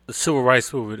civil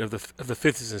rights movement of the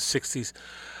 50s and 60s,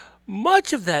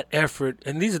 much of that effort,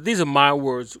 and these are my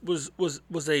words, was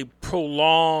a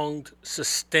prolonged,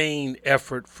 sustained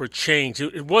effort for change.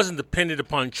 It wasn't dependent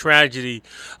upon tragedy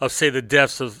of, say, the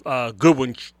deaths of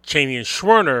Goodwin, Cheney, and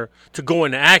Schwerner to go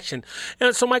into action.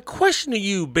 And so my question to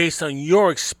you, based on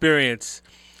your experience,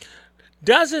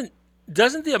 doesn't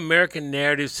the American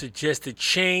narrative suggest that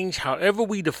change, however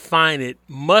we define it,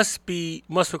 must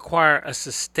require a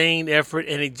sustained effort,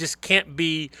 and it just can't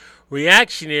be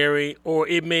reactionary, or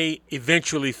it may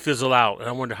eventually fizzle out? And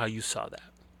I wonder how you saw that.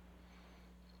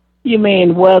 You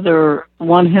mean whether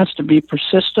one has to be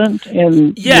persistent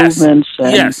in movements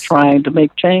and trying to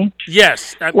make change?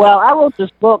 Yes. Well, I wrote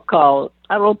this book called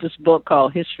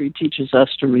History Teaches Us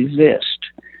to Resist,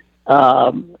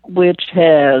 which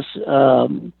tells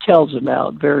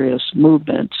about various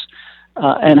movements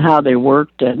and how they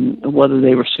worked and whether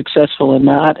they were successful or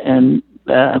not, and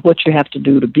what you have to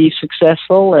do to be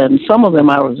successful. And some of them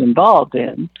I was involved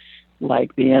in,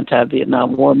 like the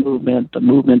anti-Vietnam War movement, the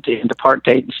movement to end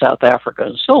apartheid in South Africa,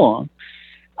 and so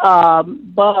on.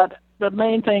 But the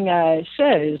main thing I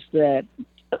said is that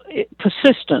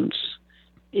persistence.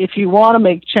 If you want to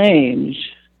make change,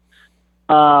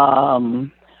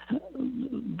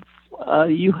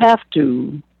 you have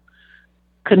to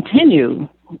continue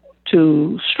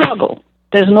to struggle.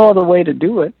 There's no other way to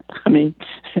do it. I mean,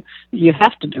 you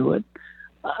have to do it.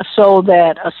 So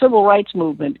that a civil rights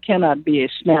movement cannot be a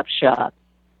snapshot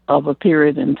of a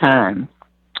period in time.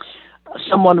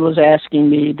 Someone was asking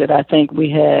me that I think we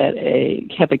have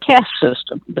a caste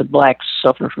system, that blacks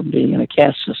suffer from being in a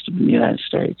caste system in the United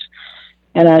States.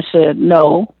 And I said,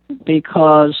 no,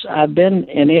 because I've been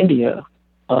in India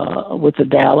with the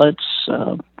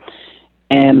Dalits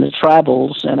and the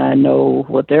tribals, and I know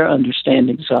what their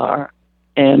understandings are.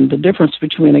 And the difference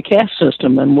between a caste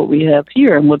system and what we have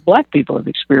here and what black people have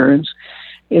experienced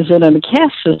is that in a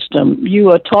caste system,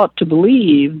 you are taught to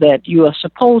believe that you are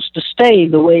supposed to stay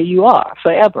the way you are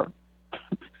forever.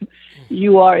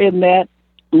 You are in that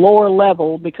lower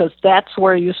level because that's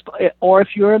where or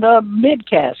if you're in a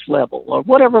mid-caste level or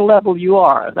whatever level you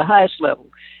are, the highest level,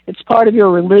 it's part of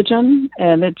your religion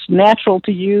and it's natural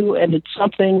to you and it's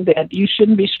something that you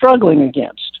shouldn't be struggling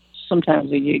against.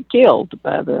 Sometimes they get killed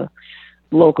by the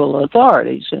local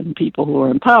authorities and people who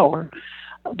are in power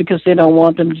because they don't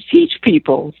want them to teach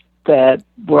people that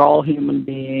we're all human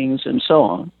beings and so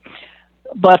on.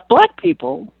 But black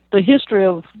people the history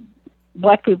of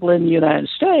black people in the United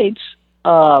States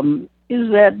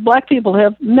is that black people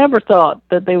have never thought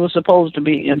that they were supposed to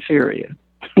be inferior.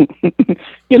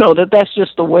 That's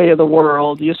just the way of the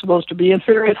world. You're supposed to be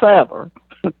inferior forever,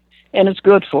 and it's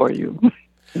good for you.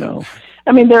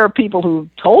 I mean, there are people who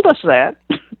told us that,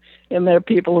 and there are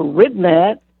people who've written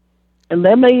that, and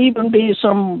there may even be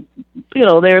some,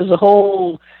 there's a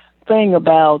whole thing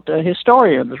about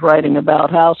historians writing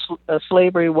about how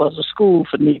slavery was a school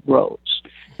for Negroes,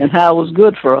 and how it was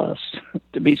good for us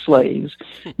to be slaves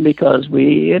because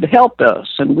it helped us,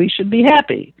 and we should be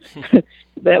happy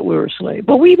that we were slaves.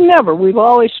 But we've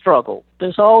always struggled.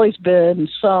 There's always been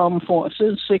some form,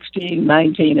 since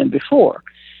 1619 and before,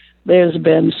 there's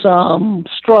been some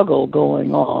struggle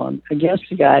going on against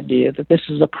the idea that this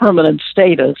is a permanent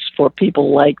status for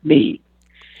people like me.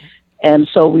 And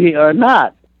so we are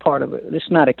not part of it. It's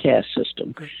not a caste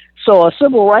system. So a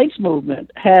civil rights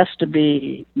movement has to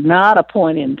be not a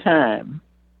point in time,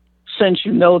 since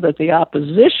you know that the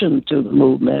opposition to the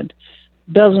movement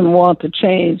doesn't want the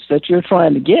change that you're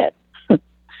trying to get.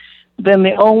 Then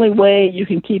the only way you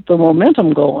can keep the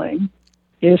momentum going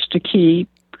is to keep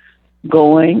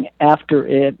going after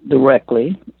it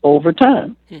directly over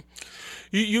time.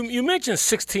 You mentioned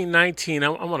 1619. I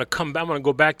want to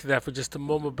go back to that for just a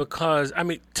moment because,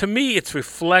 to me, it's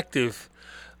reflective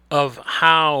of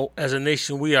how, as a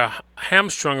nation, we are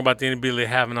hamstrung about the inability to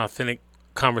have an authentic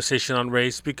conversation on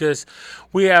race, because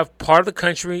we have part of the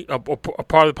country, or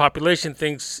part of the population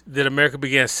thinks that America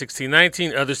began in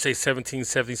 1619. Others say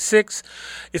 1776.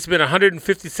 It's been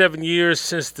 157 years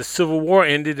since the Civil War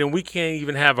ended, and we can't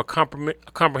even have a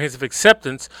comprehensive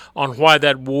acceptance on why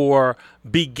that war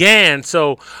began.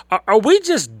 So are we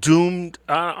just doomed?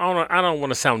 I don't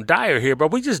want to sound dire here, but are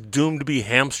we just doomed to be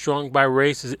hamstrung by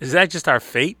race? Is that just our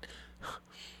fate?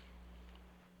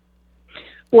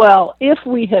 Well, if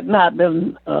we had not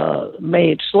been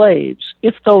made slaves,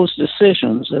 if those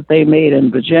decisions that they made in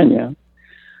Virginia,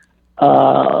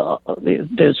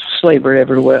 there's slavery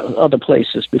everywhere, other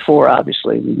places before,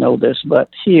 obviously, we know this, but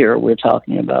here we're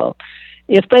talking about,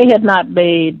 if they had not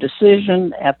made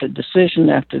decision after decision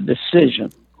after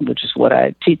decision, which is what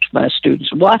I teach my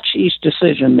students, watch each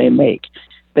decision they make.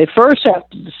 They first have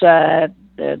to decide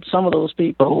that some of those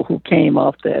people who came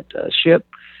off that ship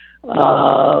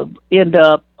end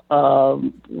up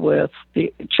with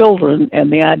the children,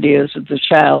 and the idea is that the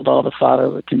child ought to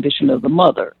follow the condition of the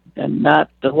mother and not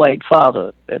the white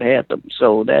father that had them.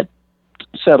 So that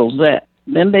settles that.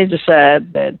 Then they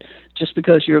decide that just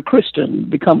because you're a Christian,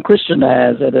 become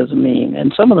Christianized, that doesn't mean,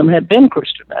 and some of them had been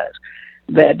Christianized,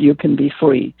 that you can be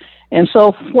free. And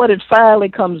so what it finally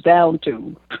comes down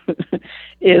to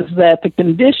is that the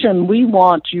condition we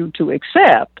want you to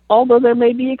accept, although there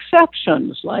may be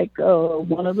exceptions, like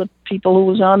one of the people who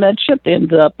was on that ship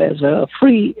ended up as a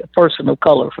free person of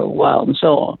color for a while and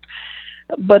so on.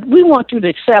 But we want you to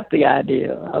accept the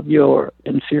idea of your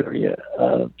inferior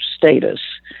status.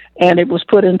 And it was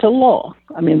put into law.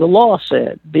 I mean, the law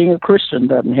said being a Christian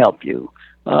doesn't help you.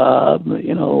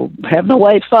 Having a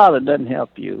white father doesn't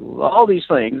help you. All these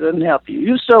things doesn't help you.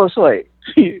 You're still a slave.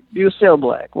 You're still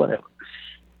black, whatever.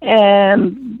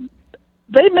 And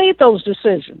they made those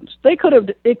decisions. It could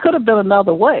have been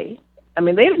another way. I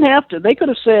mean, they didn't have to. They could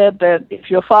have said that if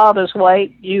your father's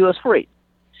white, you are free.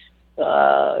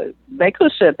 They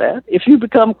could have said that. If you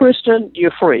become Christian,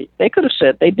 you're free. They could have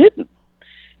said they didn't.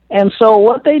 And so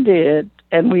what they did,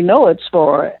 and we know it's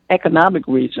for economic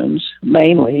reasons,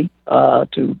 mainly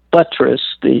to buttress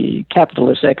the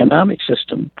capitalist economic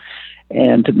system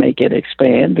and to make it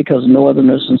expand, because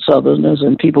Northerners and Southerners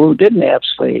and people who didn't have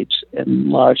slaves in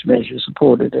large measure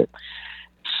supported it,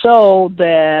 so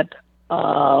that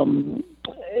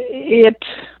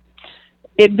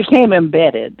it became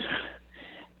embedded.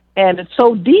 And it's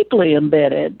so deeply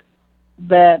embedded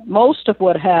that most of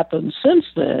what happens since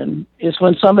then is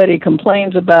when somebody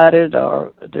complains about it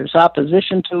or there's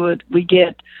opposition to it, we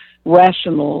get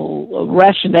rationales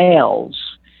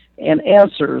and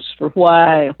answers for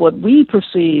why what we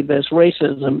perceive as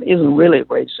racism isn't really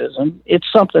racism. It's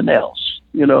something else.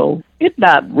 It's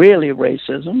not really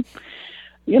racism.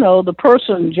 The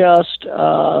person just,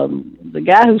 the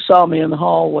guy who saw me in the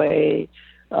hallway,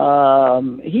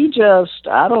 he just,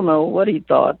 I don't know what he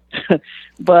thought,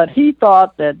 but he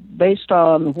thought that based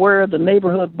on where the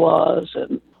neighborhood was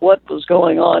and what was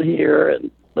going on here and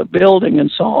the building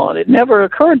and so on, it never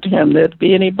occurred to him there'd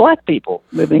be any black people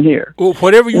living here. Well,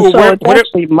 whatever you were wearing, it's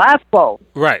actually my fault.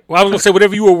 Right. Well, I was going to say,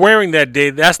 whatever you were wearing that day,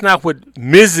 that's not what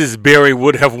Mrs. Berry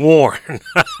would have worn.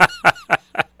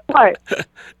 Right.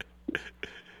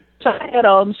 I had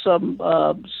on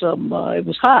it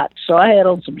was hot, so I had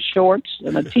on some shorts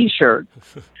and a T-shirt,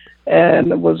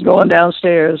 and was going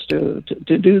downstairs to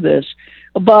do this.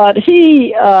 But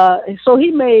so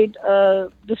he made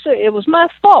it was my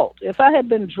fault. If I had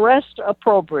been dressed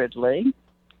appropriately,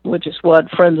 which is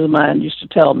what friends of mine used to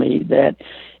tell me, that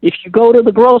if you go to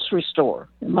the grocery store,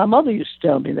 and my mother used to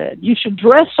tell me that, you should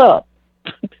dress up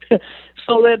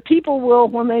so that people will,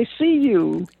 when they see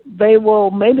you,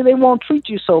 maybe they won't treat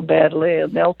you so badly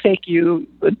and they'll take you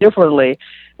differently.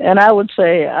 And I would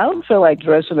say, I don't feel like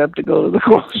dressing up to go to the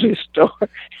grocery store,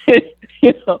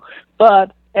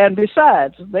 and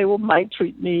besides, might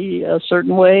treat me a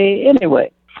certain way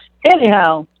anyway.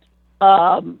 Anyhow,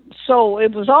 so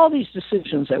it was all these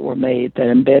decisions that were made that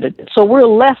embedded it. So we're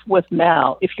left with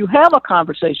now, if you have a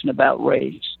conversation about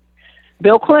race,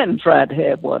 Bill Clinton tried to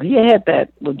have one. He had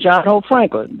that with John Hope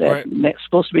Franklin,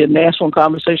 supposed to be a national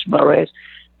conversation about race.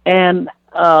 And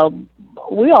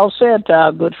we all said to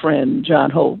our good friend John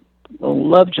Hope, who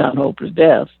loved John Hope to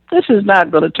death, this is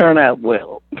not going to turn out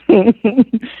well.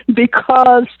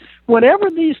 Because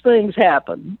whenever these things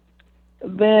happen,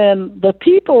 then the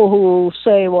people who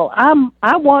say, well,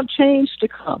 I want change to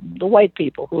come, the white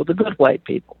people, who are the good white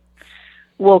people,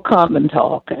 will come and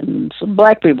talk, and some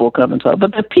black people will come and talk.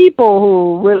 But the people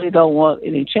who really don't want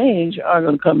any change are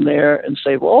going to come there and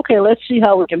say, well, okay, let's see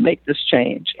how we can make this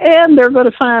change. And they're going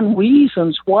to find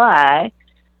reasons why,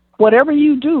 whatever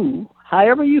you do,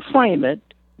 however you frame it,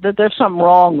 that there's something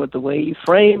wrong with the way you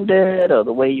framed it or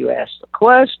the way you asked the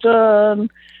question.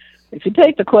 If you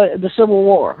take the Civil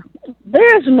War,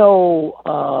 there's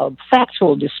no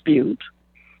factual dispute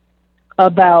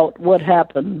about what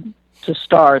happened to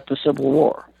start the Civil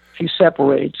War. If you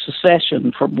separate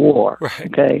secession from war, right.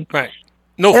 Okay? Right.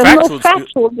 There's no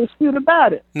factual dispute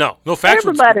about it. No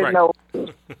factual Everybody dispute. knows.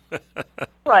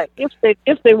 Right.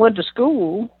 If they went to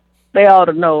school, they ought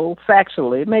to know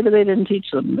factually. Maybe they didn't teach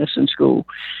them this in school.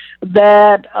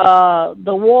 That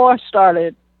the war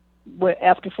started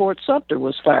after Fort Sumter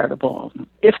was fired upon.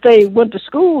 If they went to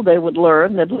school, they would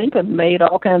learn that Lincoln made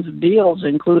all kinds of deals,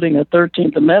 including a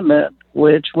 13th Amendment,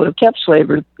 which would have kept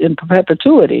slavery in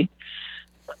perpetuity,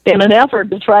 in an effort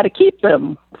to try to keep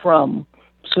them from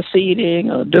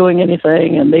seceding or doing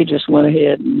anything, and they just went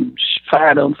ahead and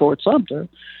fired on Fort Sumter.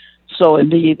 So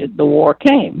indeed, the war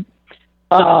came.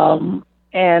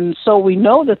 And so we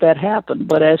know that happened,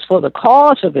 but as for the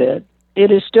cause of it,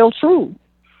 it is still true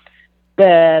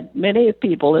that many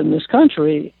people in this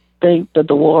country think that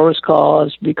the war was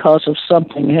caused because of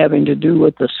something having to do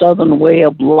with the Southern way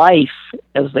of life,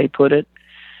 as they put it,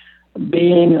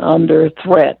 being under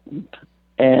threat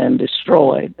and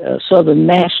destroyed, Southern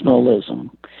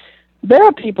nationalism. There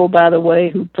are people, by the way,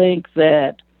 who think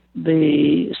that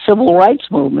the civil rights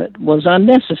movement was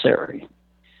unnecessary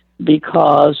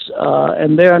because,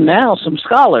 and there are now some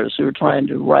scholars who are trying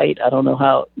to write, I don't know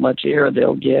how much air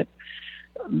they'll get,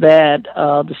 that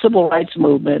the civil rights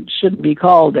movement shouldn't be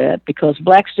called that because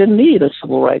blacks didn't need a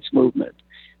civil rights movement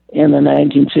in the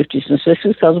 1950s and 60s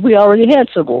because we already had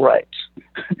civil rights.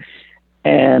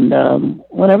 And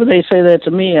whenever they say that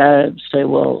to me, I say,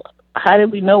 well, how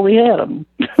did we know we had them?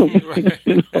 I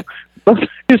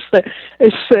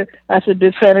said,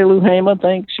 did Fannie Lou Hamer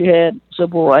think she had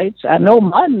civil rights? I know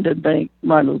Martin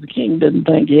Luther King didn't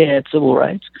think he had civil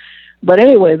rights. But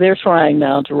anyway, they're trying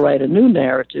now to write a new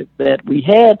narrative that we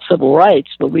had civil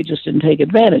rights, but we just didn't take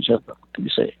advantage of them, you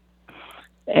see.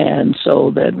 And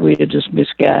so that we had just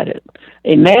misguided.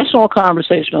 A national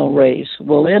conversation on race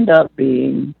will end up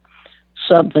being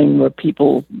something where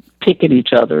people pick at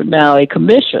each other. Now, a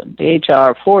commission, the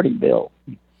H.R. 40 bill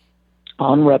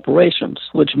on reparations,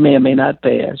 which may or may not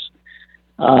pass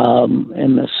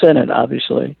in the Senate,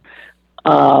 obviously,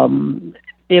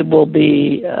 it will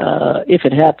be, if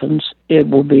it happens, it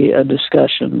will be a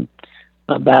discussion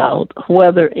about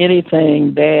whether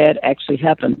anything bad actually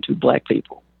happened to black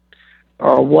people,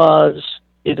 or was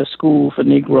it a school for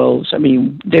Negroes. I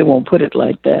mean, they won't put it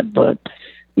like that, but,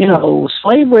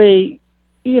 slavery,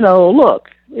 look,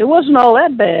 it wasn't all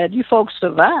that bad. You folks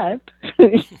survived.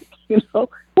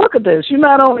 Look at this. You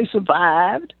not only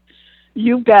survived,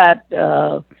 you've got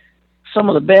some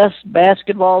of the best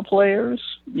basketball players.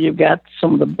 You've got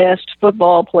some of the best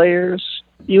football players.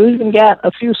 You even got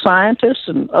a few scientists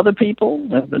and other people,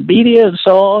 the media and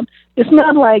so on. It's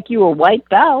not like you were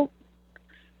wiped out.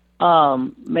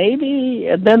 Maybe,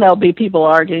 and then there'll be people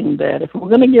arguing that if we're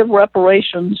going to give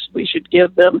reparations, we should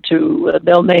give them to,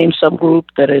 they'll name some group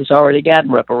that has already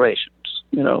gotten reparations,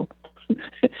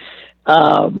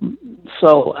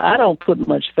 So I don't put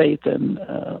much faith in,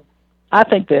 I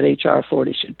think that H.R.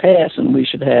 40 should pass and we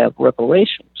should have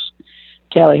reparations.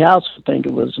 Callie House would think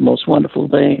it was the most wonderful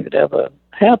thing that ever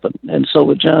happened, and so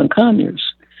would John Conyers.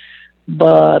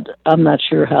 But I'm not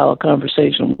sure how a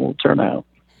conversation will turn out.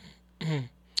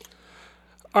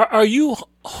 Are you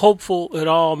hopeful at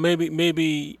all? Maybe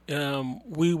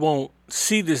we won't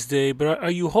see this day, but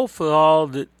are you hopeful at all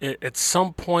that at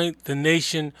some point the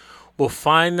nation will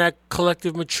find that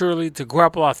collective maturity to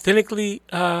grapple authentically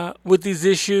with these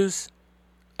issues?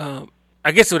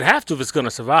 I guess it would have to if it's going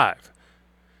to survive.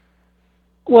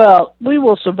 Well, we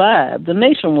will survive. The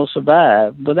nation will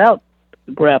survive without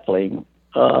grappling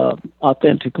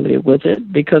authentically with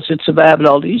it, because it survived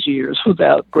all these years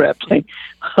without grappling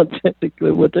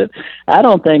authentically with it. I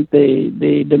don't think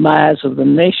the demise of the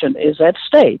nation is at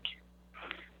stake.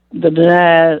 The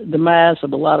demise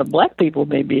of a lot of black people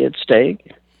may be at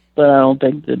stake, but I don't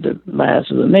think the demise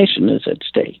of the nation is at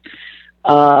stake.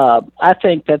 I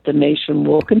think that the nation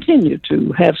will continue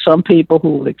to have some people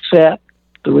who will accept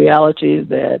the reality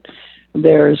that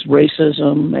there's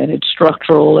racism and it's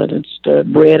structural and it's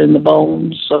bred in the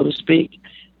bones, so to speak,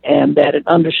 and that it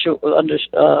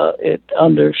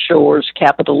undershores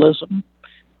capitalism,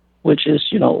 which is,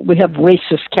 we have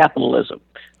racist capitalism.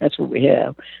 That's what we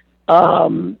have.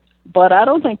 But I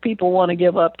don't think people want to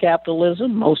give up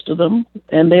capitalism, most of them,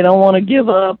 and they don't want to give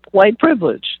up white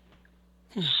privilege.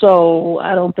 So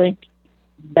I don't think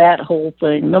that whole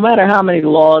thing, no matter how many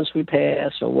laws we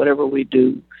pass or whatever we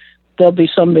do, there'll be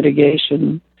some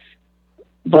mitigation,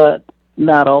 but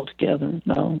not altogether,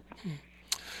 no.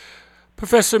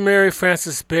 Professor Mary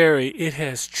Frances Berry, it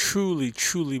has truly,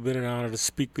 truly been an honor to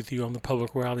speak with you on the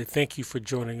Public Morality. Thank you for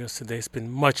joining us today. It's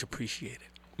been much appreciated.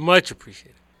 Much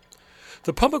appreciated.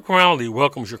 The Public Morality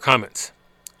welcomes your comments.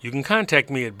 You can contact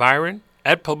me at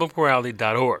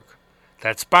byron@publicmorality.org.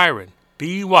 That's Byron,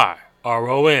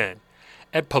 BYRON,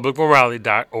 at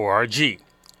publicmorality.org.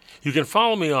 You can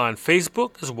follow me on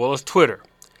Facebook as well as Twitter.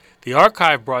 The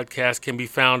archive broadcast can be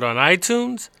found on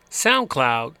iTunes,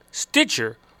 SoundCloud,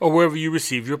 Stitcher, or wherever you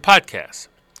receive your podcasts.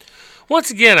 Once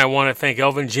again, I want to thank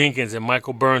Elvin Jenkins and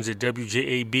Michael Burns at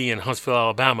WJAB in Huntsville,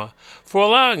 Alabama, for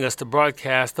allowing us to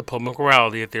broadcast the Public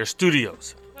Morality at their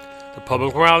studios. The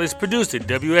Public Morality is produced at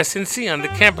WSNC on the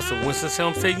campus of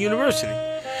Winston-Salem State University.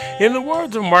 In the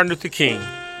words of Martin Luther King,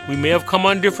 we may have come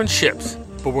on different ships,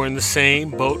 but we're in the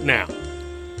same boat now.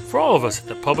 For all of us at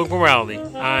the Public Morality,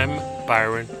 I'm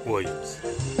Byron Williams.